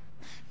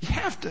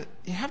have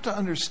to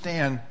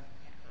understand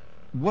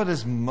what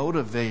is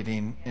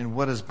motivating and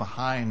what is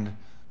behind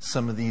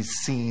some of these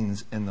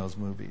scenes in those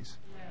movies.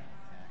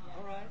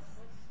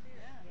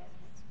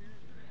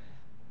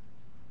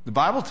 The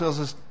Bible tells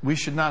us we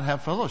should not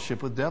have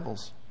fellowship with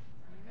devils.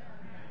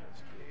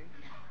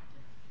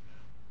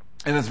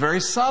 And it's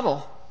very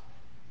subtle.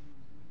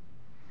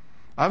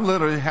 I've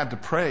literally had to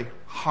pray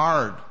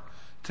hard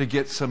to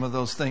get some of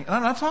those things. And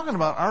I'm not talking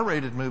about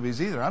R-rated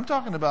movies either. I'm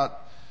talking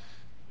about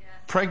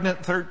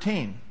Pregnant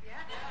 13.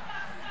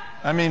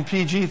 I mean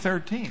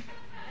PG-13.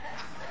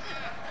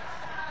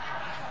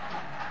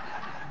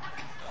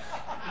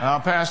 Now,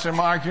 Pastor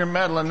Mark, you're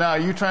meddling now. Are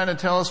you trying to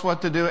tell us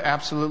what to do?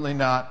 Absolutely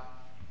not.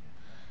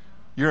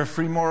 You're a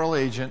free moral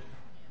agent.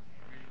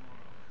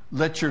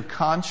 Let your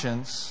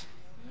conscience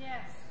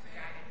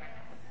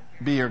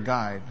be your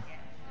guide.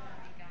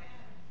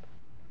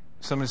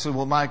 Somebody said,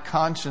 well, my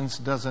conscience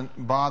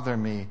doesn't bother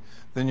me.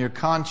 Then your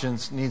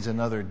conscience needs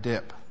another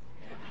dip.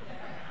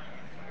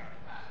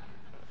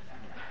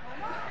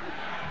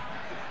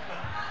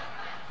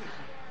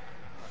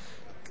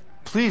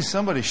 Please,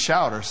 somebody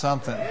shout or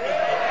something.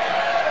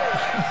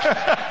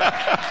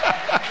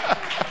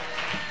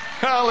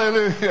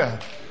 Hallelujah.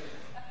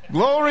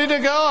 Glory to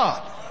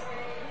God.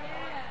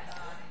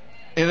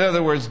 In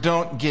other words,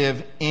 don't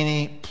give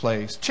any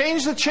place.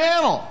 Change the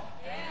channel.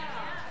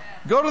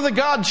 Go to the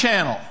God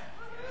channel.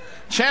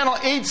 Channel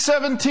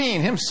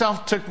 817,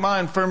 Himself took my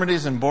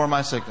infirmities and bore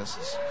my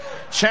sicknesses.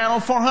 Channel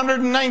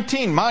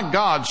 419, my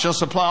God shall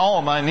supply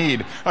all my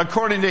need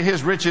according to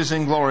His riches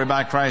in glory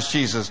by Christ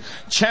Jesus.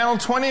 Channel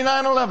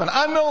 2911,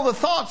 I know the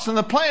thoughts and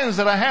the plans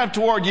that I have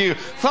toward you,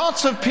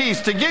 thoughts of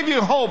peace to give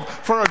you hope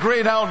for a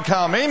great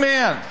outcome.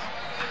 Amen.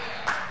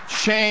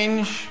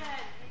 Change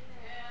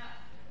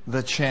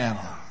the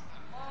channel.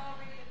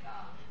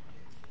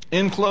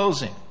 In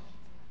closing,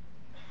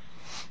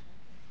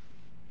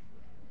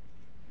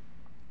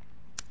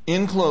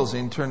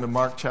 turn to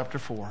Mark chapter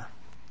 4.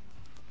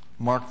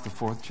 Mark the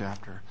 4th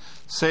chapter.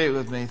 Say it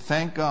with me.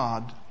 Thank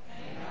God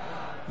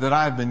that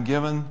I've been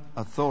given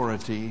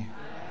authority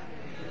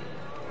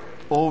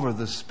over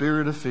the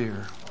spirit of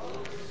fear.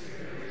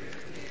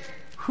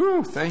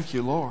 Whew, thank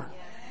you, Lord.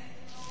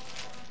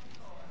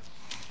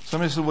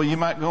 Somebody said, well, you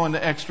might go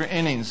into extra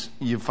innings.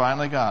 You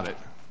finally got it.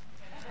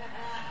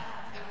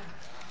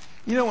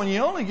 You know, when you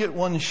only get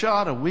one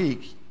shot a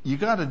week, you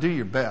got to do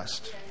your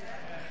best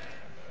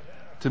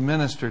to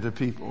minister to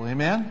people.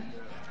 Amen?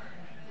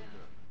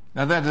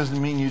 Now, that doesn't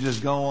mean you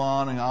just go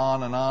on and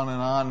on and on and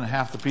on and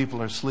half the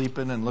people are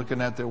sleeping and looking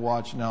at their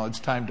watch. No, it's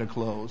time to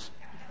close.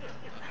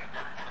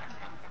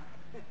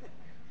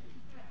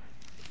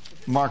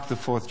 Mark the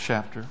 4th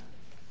chapter.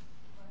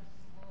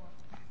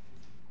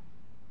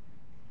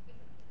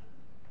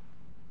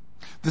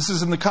 This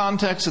is in the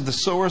context of the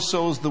sower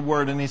sows the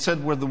word. And he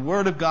said where the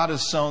word of God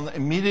is sown,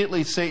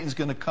 immediately Satan's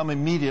going to come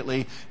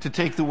immediately to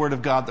take the word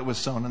of God that was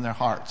sown in their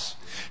hearts.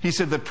 He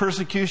said that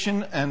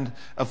persecution and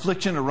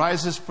affliction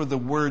arises for the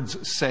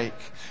word's sake.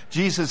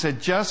 Jesus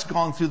had just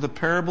gone through the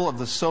parable of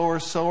the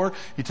sower.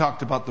 He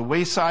talked about the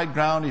wayside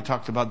ground. He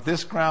talked about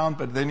this ground.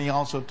 But then he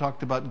also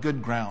talked about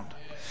good ground.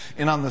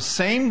 And on the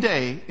same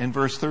day, in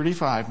verse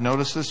 35,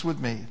 notice this with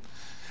me.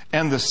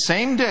 And the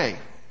same day,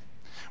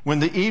 when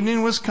the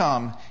evening was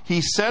come, he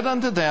said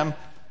unto them,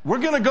 we're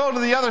going to go to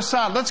the other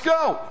side. Let's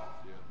go.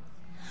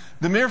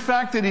 The mere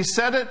fact that he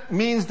said it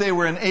means they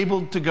were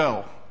enabled to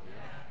go.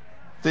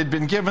 They'd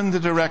been given the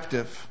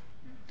directive.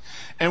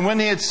 And when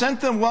he had sent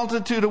them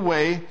multitude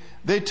away,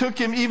 they took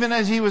him even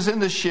as he was in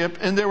the ship,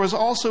 and there was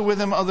also with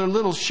him other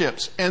little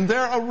ships. And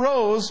there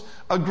arose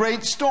a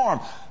great storm.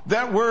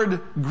 That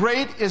word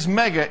great is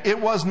mega. It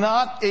was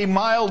not a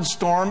mild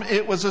storm.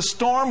 It was a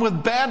storm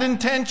with bad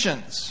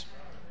intentions.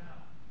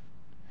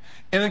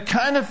 And it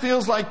kind of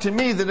feels like to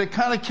me that it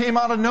kind of came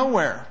out of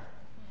nowhere.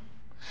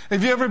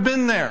 Have you ever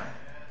been there?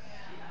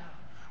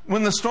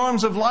 When the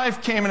storms of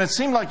life came and it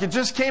seemed like it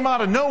just came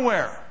out of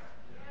nowhere.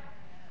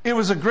 It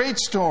was a great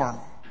storm.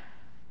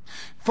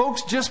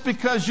 Folks, just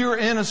because you're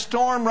in a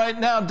storm right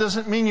now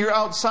doesn't mean you're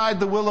outside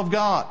the will of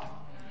God.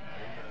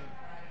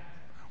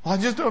 Well, I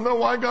just don't know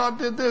why God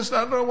did this.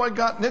 I don't know why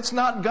God... It's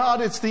not God,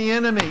 it's the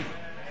enemy.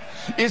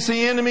 It's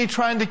the enemy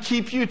trying to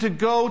keep you to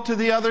go to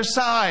the other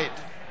side.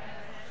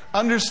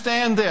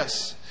 Understand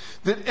this,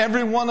 that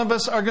every one of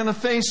us are going to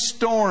face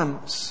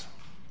storms.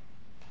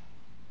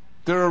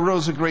 There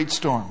arose a great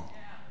storm.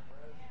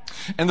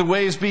 And the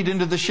waves beat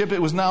into the ship.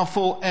 It was now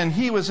full. And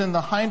he was in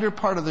the hinder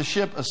part of the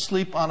ship,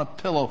 asleep on a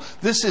pillow.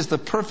 This is the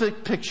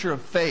perfect picture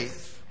of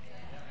faith.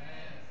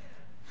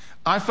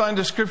 I find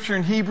a scripture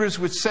in Hebrews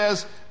which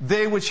says,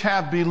 they which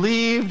have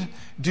believed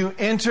do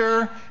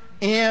enter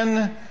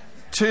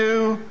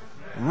into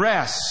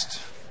rest.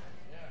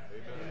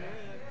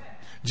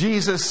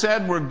 Jesus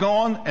said, we're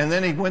going, and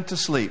then he went to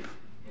sleep.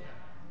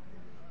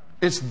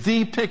 It's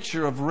the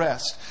picture of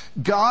rest.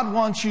 God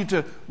wants you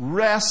to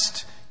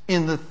rest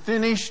in the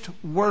finished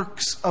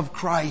works of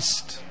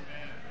Christ.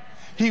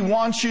 He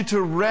wants you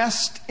to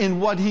rest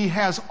in what He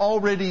has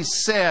already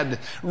said.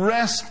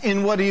 Rest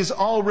in what He's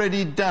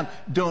already done.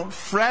 Don't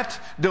fret.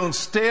 Don't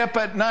stay up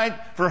at night.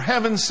 For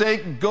heaven's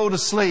sake, go to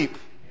sleep.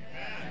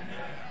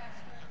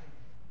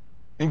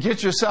 And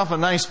get yourself a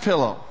nice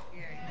pillow.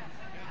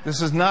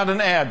 This is not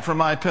an ad for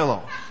My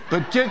Pillow.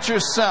 But get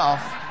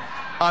yourself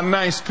a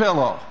nice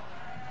pillow.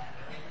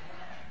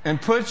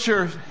 And put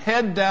your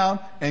head down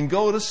and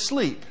go to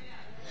sleep.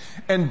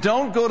 And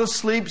don't go to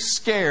sleep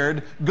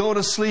scared. Go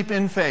to sleep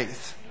in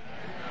faith.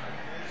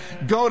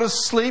 go to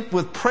sleep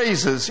with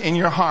praises in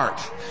your heart.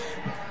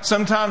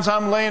 Sometimes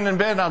I'm laying in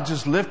bed and I'll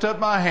just lift up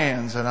my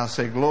hands and I'll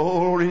say,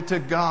 glory to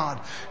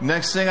God.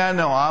 Next thing I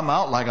know, I'm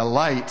out like a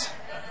light.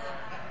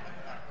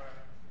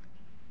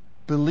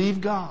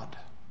 Believe God.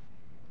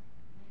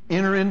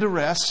 Enter into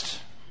rest.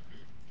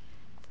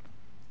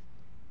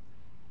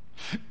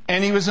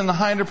 And he was in the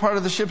hinder part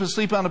of the ship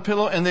asleep on a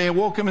pillow, and they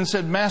awoke him and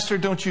said, Master,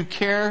 don't you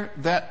care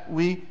that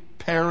we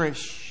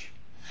perish?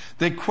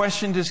 They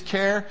questioned his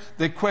care.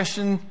 They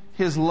questioned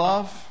his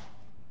love.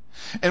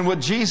 And what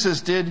Jesus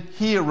did,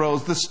 he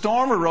arose. The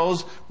storm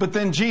arose, but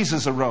then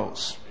Jesus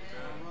arose.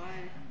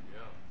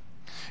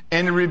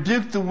 And he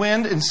rebuked the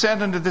wind and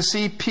said unto the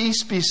sea,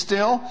 Peace, be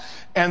still.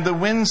 And the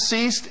wind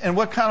ceased. And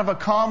what kind of a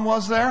calm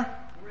was there?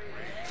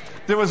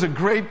 There was a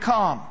great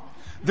calm.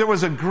 There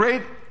was a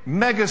great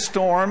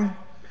megastorm.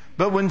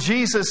 But when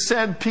Jesus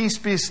said, Peace,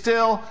 be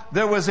still,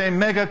 there was a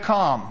mega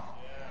calm.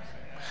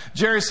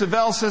 Jerry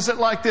Savelle says it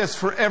like this: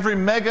 for every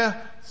mega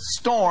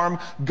storm,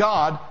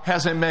 God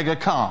has a mega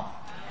calm.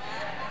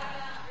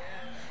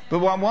 But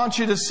what I want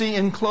you to see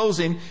in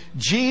closing,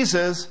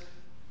 Jesus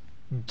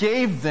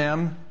gave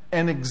them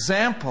an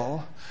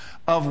example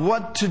of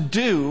what to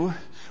do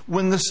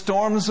when the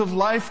storms of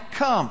life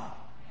come.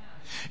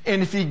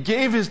 And if he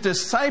gave his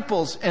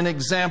disciples an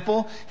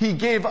example, he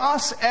gave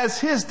us as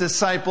his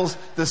disciples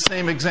the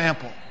same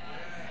example.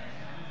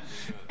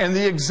 And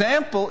the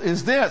example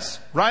is this: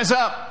 rise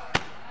up.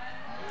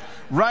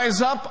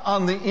 Rise up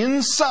on the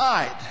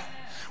inside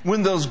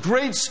when those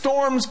great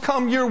storms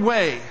come your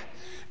way,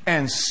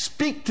 and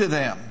speak to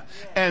them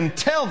and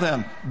tell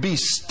them, be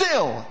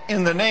still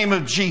in the name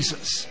of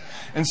Jesus.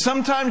 And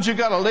sometimes you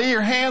got to lay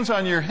your hands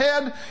on your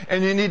head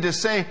and you need to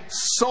say,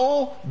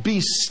 soul,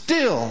 be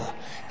still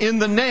in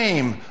the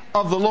name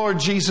of the Lord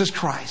Jesus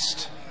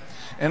Christ.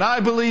 And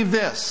I believe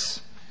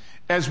this: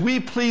 as we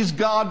please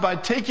God by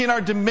taking our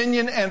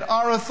dominion and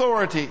our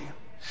authority,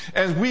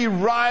 as we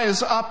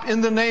rise up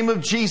in the name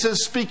of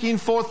Jesus, speaking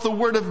forth the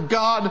word of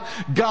God,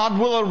 God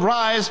will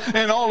arise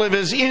and all of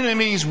his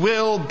enemies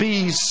will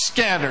be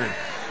scattered.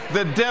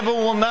 The devil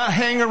will not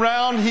hang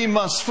around. He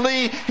must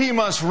flee. He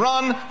must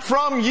run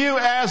from you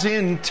as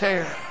in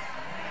terror.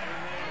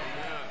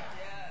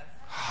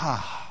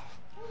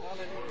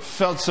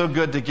 Felt so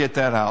good to get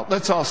that out.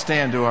 Let's all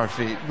stand to our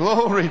feet.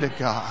 Glory to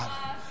God.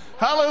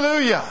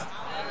 Hallelujah.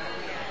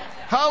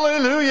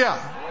 Hallelujah.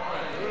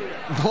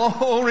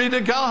 Glory to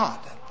God.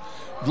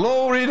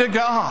 Glory to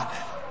God.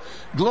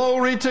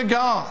 Glory to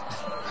God.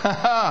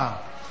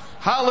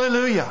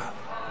 Hallelujah.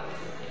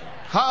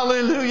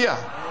 Hallelujah.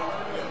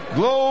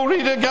 Glory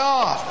to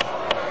God.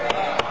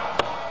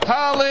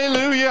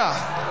 Hallelujah.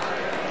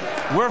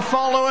 We're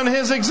following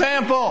his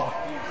example.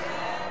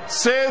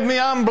 Say with me,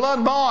 I'm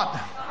blood bought.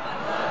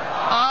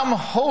 I'm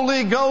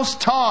Holy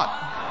Ghost taught.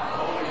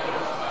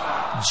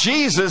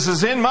 Jesus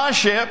is in my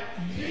ship.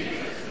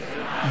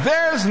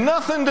 There's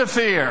nothing to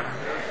fear.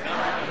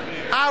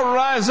 I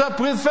rise up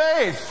with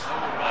faith.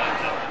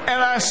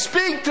 And I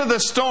speak to the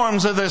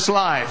storms of this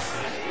life.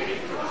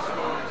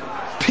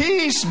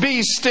 Peace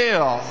be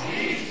still.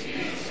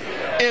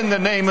 In the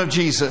name of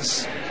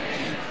Jesus.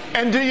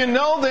 And do you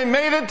know they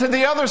made it to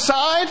the other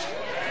side?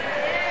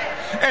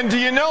 And do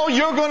you know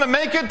you're going to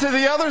make it to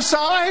the other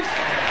side?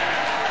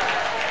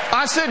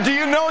 I said, do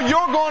you know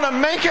you're going to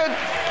make it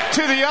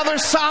to the other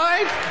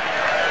side?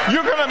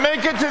 You're going to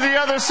make it to the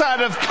other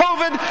side of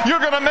COVID. You're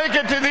going to make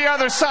it to the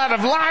other side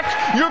of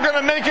lack. You're going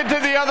to make it to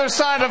the other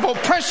side of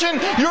oppression.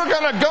 You're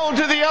going to go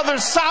to the other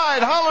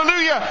side.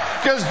 Hallelujah.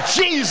 Because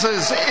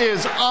Jesus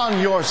is on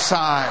your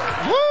side.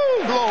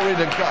 Woo! Glory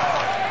to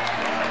God.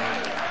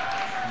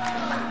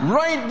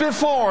 Right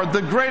before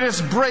the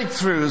greatest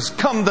breakthroughs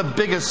come the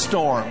biggest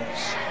storms.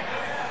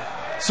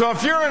 So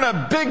if you're in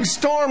a big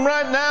storm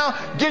right now,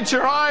 get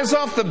your eyes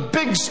off the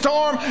big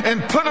storm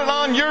and put it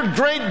on your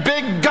great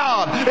big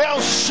God, El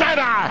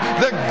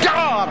Shaddai, the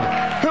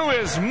God who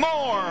is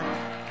more